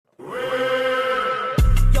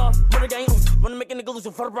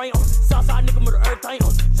What's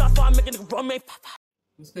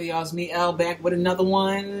good, y'all? It's me, L, back with another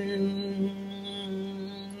one.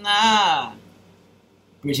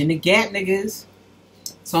 Bridging the gap, niggas.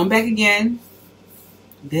 So I'm back again.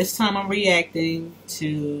 This time I'm reacting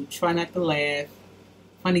to Try Not to Laugh,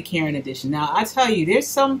 Funny Karen edition. Now, I tell you, there's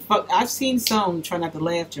some, I've seen some Try Not to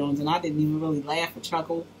Laugh Jones, and I didn't even really laugh or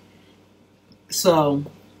chuckle. So,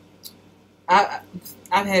 I've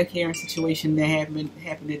had a Karen situation that happened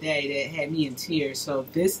today that had me in tears. So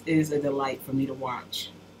this is a delight for me to watch.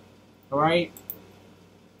 Alright?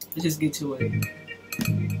 Let's just get to it.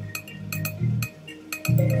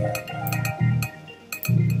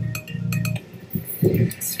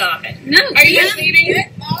 Stop it. No. Are you leaving?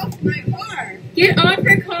 Get off my car. Get off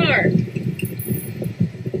her car.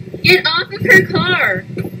 Get off of her car.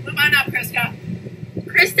 Move on up, Krista.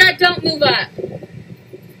 Krista, don't move up.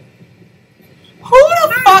 Who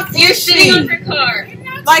the fuck You're is sitting she? on her car.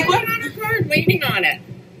 Like what? On her car, leaning on it.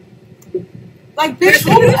 Like, bitch,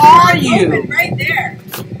 who are you? Right there.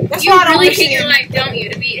 That's You why I don't really hate your understand. life, don't you?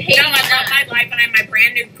 To be hating No, I love my life, and I have my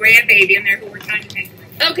brand new grandbaby in there who we're trying to make.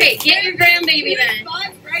 Okay, get your grandbaby then.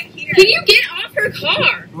 Spots right here. Can you get off her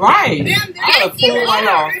car? Right. Ma'am, I would pull right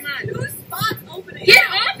off. Two spots opening. Get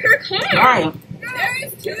off her car. Alright. There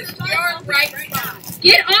is two spots. Your right spot.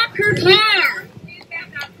 Get off her car.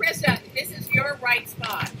 Krista, this is your right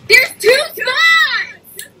spot. There's two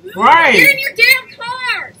spots. Right. You're in your damn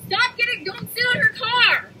car. Stop getting. Don't sit on her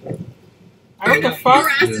car. What the fuck?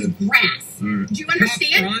 Grass is grass. Do you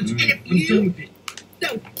understand? And if you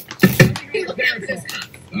don't be looking after this house.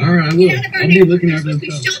 Alright, I will. I'll be looking after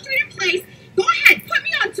this house. Sheltered in place. Go ahead, put me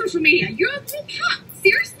on social media. You're a cool cop.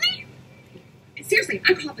 Seriously? Seriously,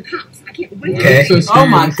 I call the cops. I can't wait. Okay. Oh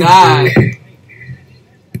my god.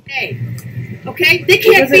 Hey. Okay? They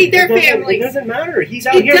can't feed their families. It doesn't matter. He's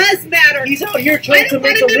out It here. does matter. He's out here I trying to don't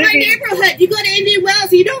want make a him in my living. neighborhood. You go to Indian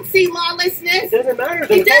Wells, you don't see lawlessness. It doesn't matter.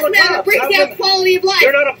 It does matter. It brings down quality of life.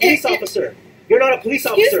 You're not a police officer. You're not a police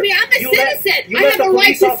officer. Excuse me, I'm a citizen. I have the a right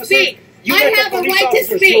police to officer- speak. You I let the have a police right to officers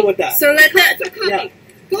speak. deal with that. So let the cops are coming. Yeah.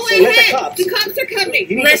 Go So let the ahead. cops. The cops are coming.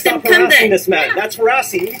 You need Let to stop them come harassing then. this man. That's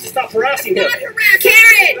harassing. You need to stop harassing him. Not harass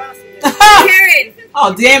Karen. Karen.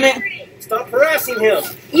 Oh, damn it. Stop harassing him.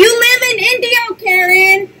 You live in Indio,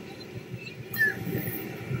 Karen.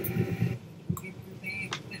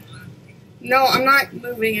 No, I'm not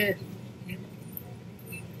moving it.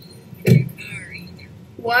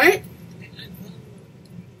 What?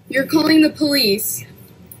 You're calling the police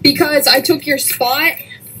because I took your spot?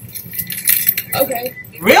 Okay.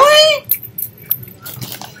 Really?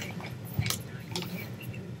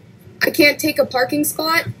 I can't take a parking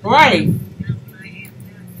spot? Right.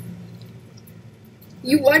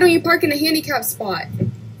 Why don't you park in a handicap spot?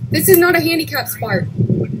 This is not a handicap spot.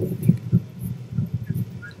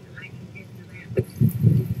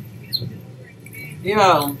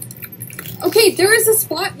 Yo. Okay, there is a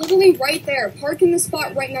spot literally right there. Park in the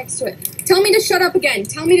spot right next to it. Tell me to shut up again.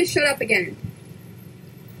 Tell me to shut up again.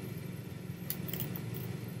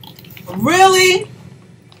 Really?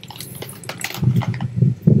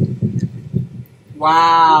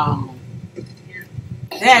 Wow.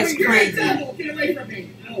 That's crazy. Get away from me.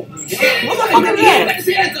 What the fuck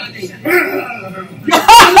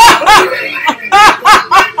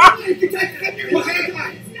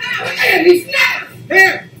is that?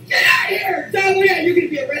 Here! Get out of here! Tell me you're gonna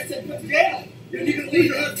be arrested and put to jail. You're gonna leave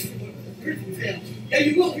your husband to prison jail. Yeah,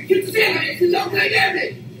 you will. You get to jail. Don't play near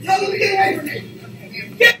me. Tell them to get away from me.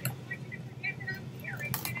 Get.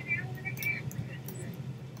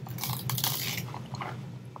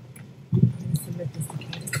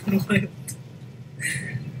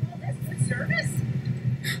 Service?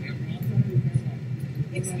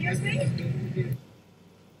 Excuse me?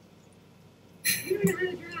 You don't know how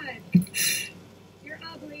to drive. You're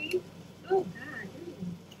ugly. Oh, God.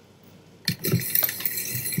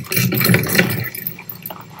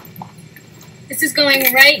 This is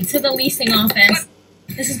going right to the leasing office.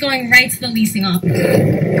 This is going right to the leasing office.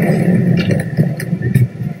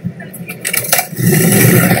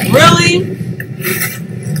 Really?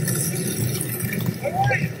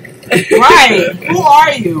 Right. Who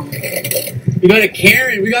are you? We got a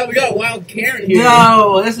Karen. We got a wild Karen here.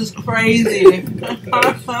 No, this is crazy.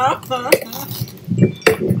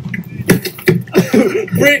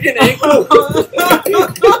 Breaking ankle. Do you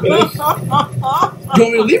want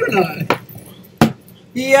me to leave or not?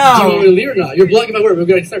 Do you want me Yo. to leave or not? You're blocking my word. We're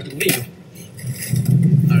gonna start to leave.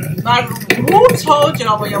 Alright. Like, who told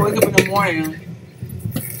y'all when y'all wake up in the morning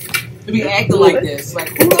to be acting like this? Like,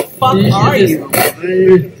 who the fuck are you?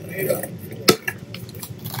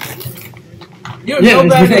 You're no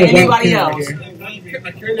better than anybody else.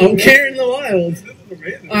 I'm carrying the wild. This is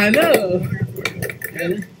amazing. I know.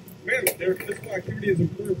 Man, their physical activity is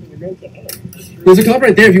important for their mental health. There's a cop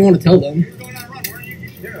right there if you want to tell them. You're going on a run. Where are you?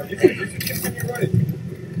 Yeah, you should continue running.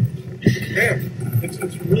 Man,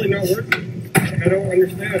 it's really not working. I don't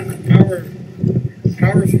understand the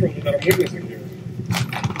power struggle that I'm witnessing here.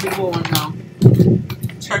 People want to know.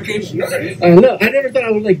 Turkish Nice. I know. I never thought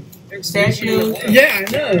I would like. statues. Yeah,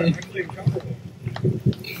 I know. Actually incomparable.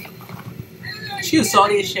 She was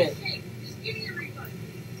salty as shit. Just give me a refund.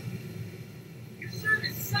 Your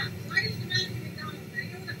service sucks. Why is the man in McDonald's? I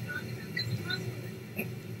know what I'm talking about. This is hustling.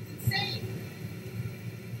 It's insane.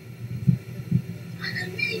 I'm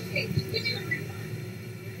amazing. Just give me a refund.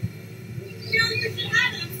 You know, you should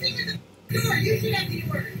have it. I'm sitting at the door. You should have the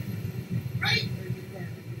order. Right?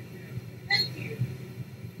 Thank you.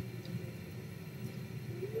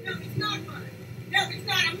 No, it's not fun. No, it's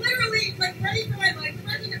not. I'm literally like ready for my life. I'm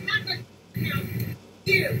ready to pack my now.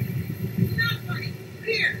 You. It's not funny.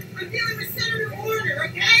 Here, I'm dealing with Senator Order,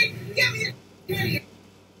 okay? Get me a idiot.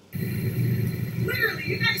 Literally,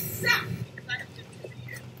 you guys suck.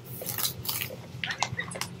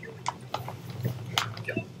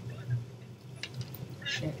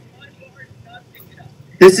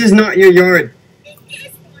 This is not your yard. It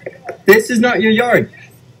is my yard. This is not your yard. Yes,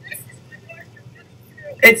 this is my yard. You're really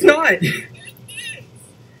true. It's not. It is.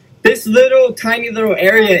 This little tiny little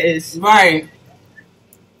area is. Right.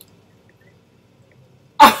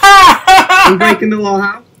 I'm breaking the law,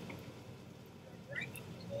 how?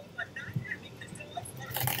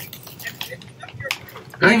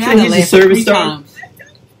 Actually, he's a service dog.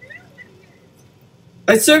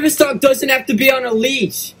 A service dog doesn't have to be on a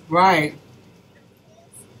leash. Right.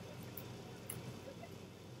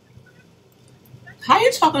 How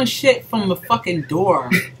you talking shit from the fucking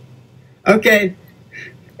door? Okay.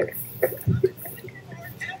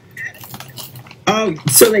 Oh,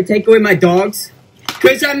 so they take away my dogs?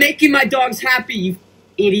 Because I'm making my dogs happy, you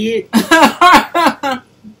idiot.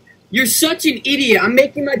 You're such an idiot. I'm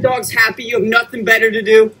making my dogs happy. You have nothing better to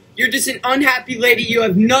do. You're just an unhappy lady. You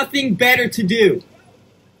have nothing better to do.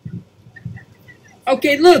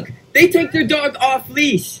 Okay, look. They take their dog off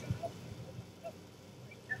leash.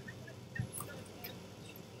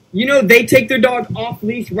 You know they take their dog off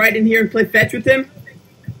leash right in here and play fetch with him?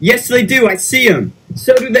 Yes, they do. I see them.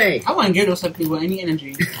 So do they. I wouldn't give those people any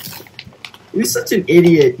energy. You're such an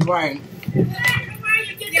idiot. Right. Get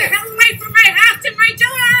the hell away from my house and my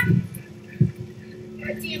door!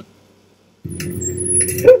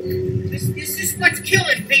 This is what's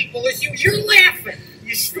killing people, is you're laughing,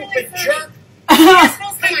 you stupid jerk.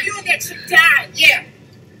 Assholes like you that should die, yeah.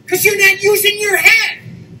 Because you're not using your head.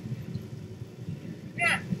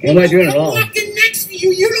 Yeah. What am I doing at all? I'm walking next to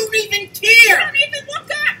you, you don't even care. You don't even look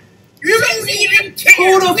up. You don't even care.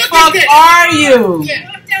 Who the Look fuck at this. are you? Yeah.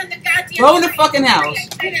 Walk down the goddamn Go in the street. fucking house.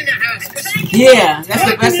 Get in the house. Yeah, that's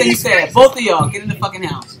the best thing you said. Both of y'all, get in the fucking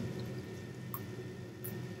house.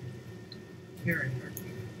 Karen,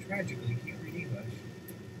 tragically can't read English.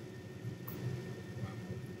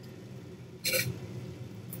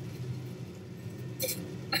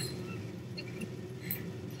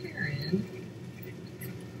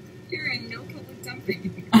 Karen, no public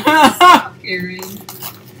dumping. Stop, Karen.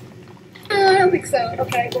 I don't think so.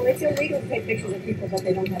 Okay, well, it's illegal to take pictures of people that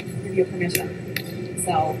they don't have to give you permission.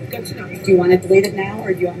 So, good to know. Do you want to delete it now,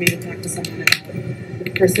 or do you want me to talk to someone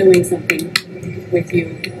about pursuing something with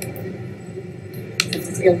you? Since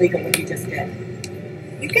it's illegal what you just did.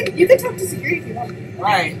 You can talk to security if you want.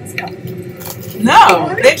 Right. Let's go.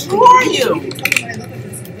 No, bitch, who are you?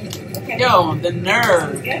 Okay. Yo, the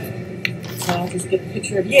nerve. Good. So I'll just get a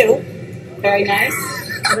picture of you. Very nice.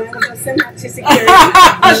 And I will go send that to security.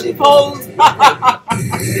 She posed.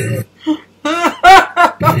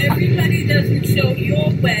 Everybody doesn't show your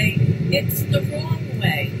way. It's the wrong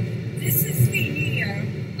way. This is the year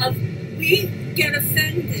of we get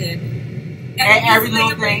offended and every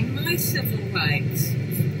little thing. My civil rights.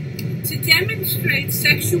 To demonstrate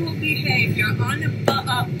sexual behavior on a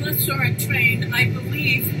bus or a train, I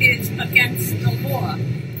believe, is against the law.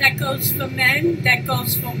 That goes for men, that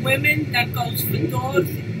goes for women, that goes for dogs.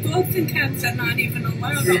 Dogs and cats are not even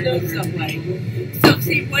allowed on the subway. So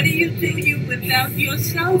see, what do? You without your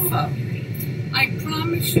cell phone. I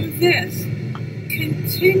promise you this.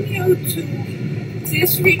 Continue to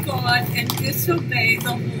disregard and disobey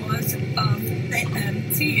the laws of the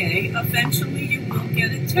MTA. Eventually you will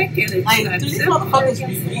get a ticket. It's Like, that do these simple. motherfuckers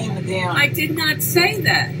be reading the damn I did not say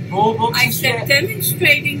that. rule books I and said shit?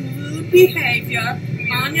 demonstrating lewd behavior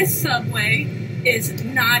on a subway is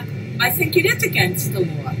not, I think it is against the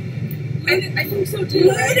law. I think so too.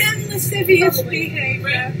 Lewd and lascivious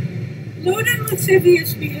behavior lewd and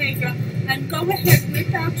lascivious behavior, and go ahead,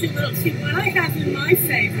 whip out your little. See, what I have in my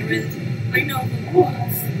favor is I know the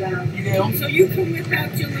laws. You do? So you can whip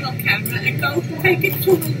out your little camera and go take it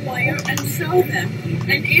to a lawyer and show them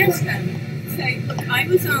and ask them. Say, look, I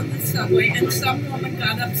was on the subway and some woman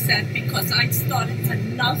got upset because I started to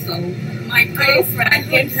nuzzle my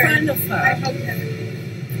girlfriend in front of her.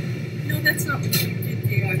 No, that's not what you did,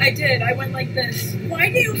 dear. I did. I went like this. Why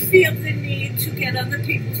do you feel the need to get other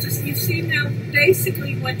people to... You see now,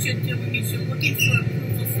 basically what you're doing is you're looking for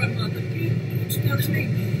approval from other people, which tells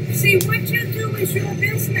me, see, what you do is your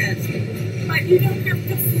business. But you don't have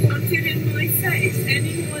to flaunt it in my face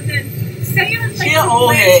any more than... Say I like she an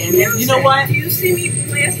old head, and then, you know what? Do you see me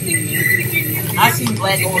blasting music in your... I see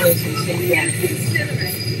black old heads and shit, yeah. Consider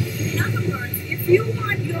it. In other words, if you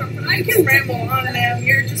want your... I can ramble on now.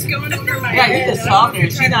 You're just going over my Yeah, head. you're just talking.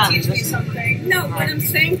 She's not teach me listening. something. No, what I'm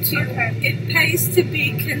saying to you, it pays to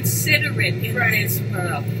be considerate in this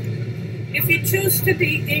world. If you choose to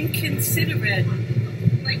be inconsiderate,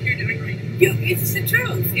 Like you're doing right now. it's the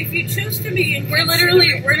truth. If you choose to be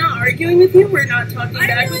inconsiderate... We're not arguing with you. We're not talking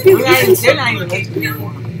back with They're you. not even listening No,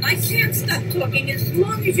 anymore. I can't stop talking. As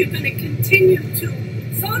long as you're going to continue to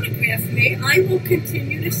photograph me, I will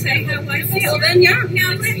continue to say how I feel. Well, then, yeah.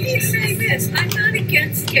 Now, let me say this. I'm not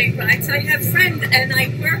against gay rights. I have friends, and I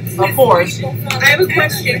work with Of course. people I have a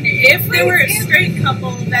question. If there were a straight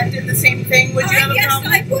couple that did the same thing, would you have a yes,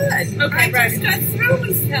 problem? I would. Okay, I right. just got through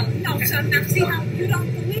with them. No, so now see how you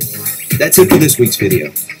don't believe me. That's it for this week's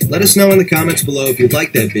video. Let us know in the comments below if you'd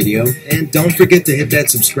like that video, and don't forget to hit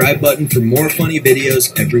that subscribe button for more funny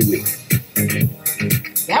videos every week.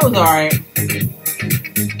 That was alright.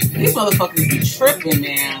 These motherfuckers be tripping,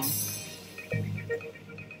 man.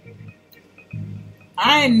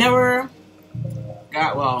 I ain't never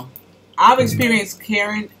got, well, I've experienced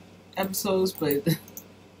Karen episodes, but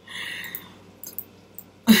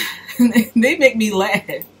they make me laugh.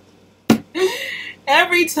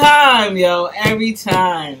 Every time, yo, every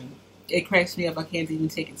time. It cracks me up. I can't even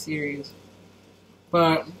take it serious.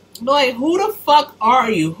 But, like, who the fuck are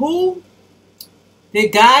you? Who?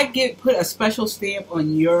 Did God put a special stamp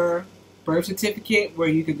on your birth certificate where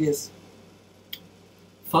you could just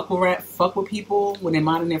fuck with people when they're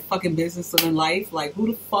minding their fucking business living life? Like, who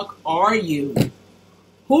the fuck are you?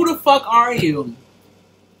 Who the fuck are you?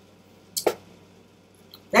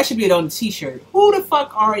 That should be on the t-shirt. Who the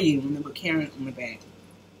fuck are you? And then with Karen on the back.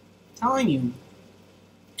 Telling you.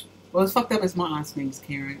 Well, as fucked up as my aunt's name is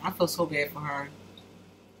Karen. I feel so bad for her.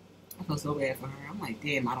 I feel so bad for her. I'm like,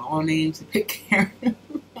 damn, out of all names to pick Karen.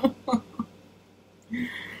 But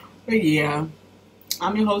yeah.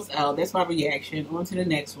 I'm your host, L. That's my reaction. On to the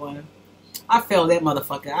next one. I failed that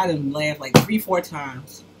motherfucker. I done laughed like 3-4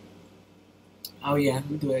 times. Oh yeah, let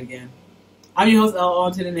me do it again. I'm your host, L.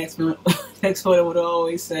 On to the next one. Next one, I would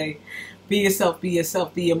always say, be yourself, be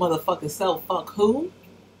yourself, be your motherfucking self. Fuck who?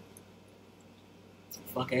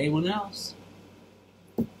 Fuck anyone else.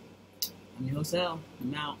 I'm your host, L.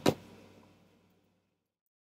 I'm out.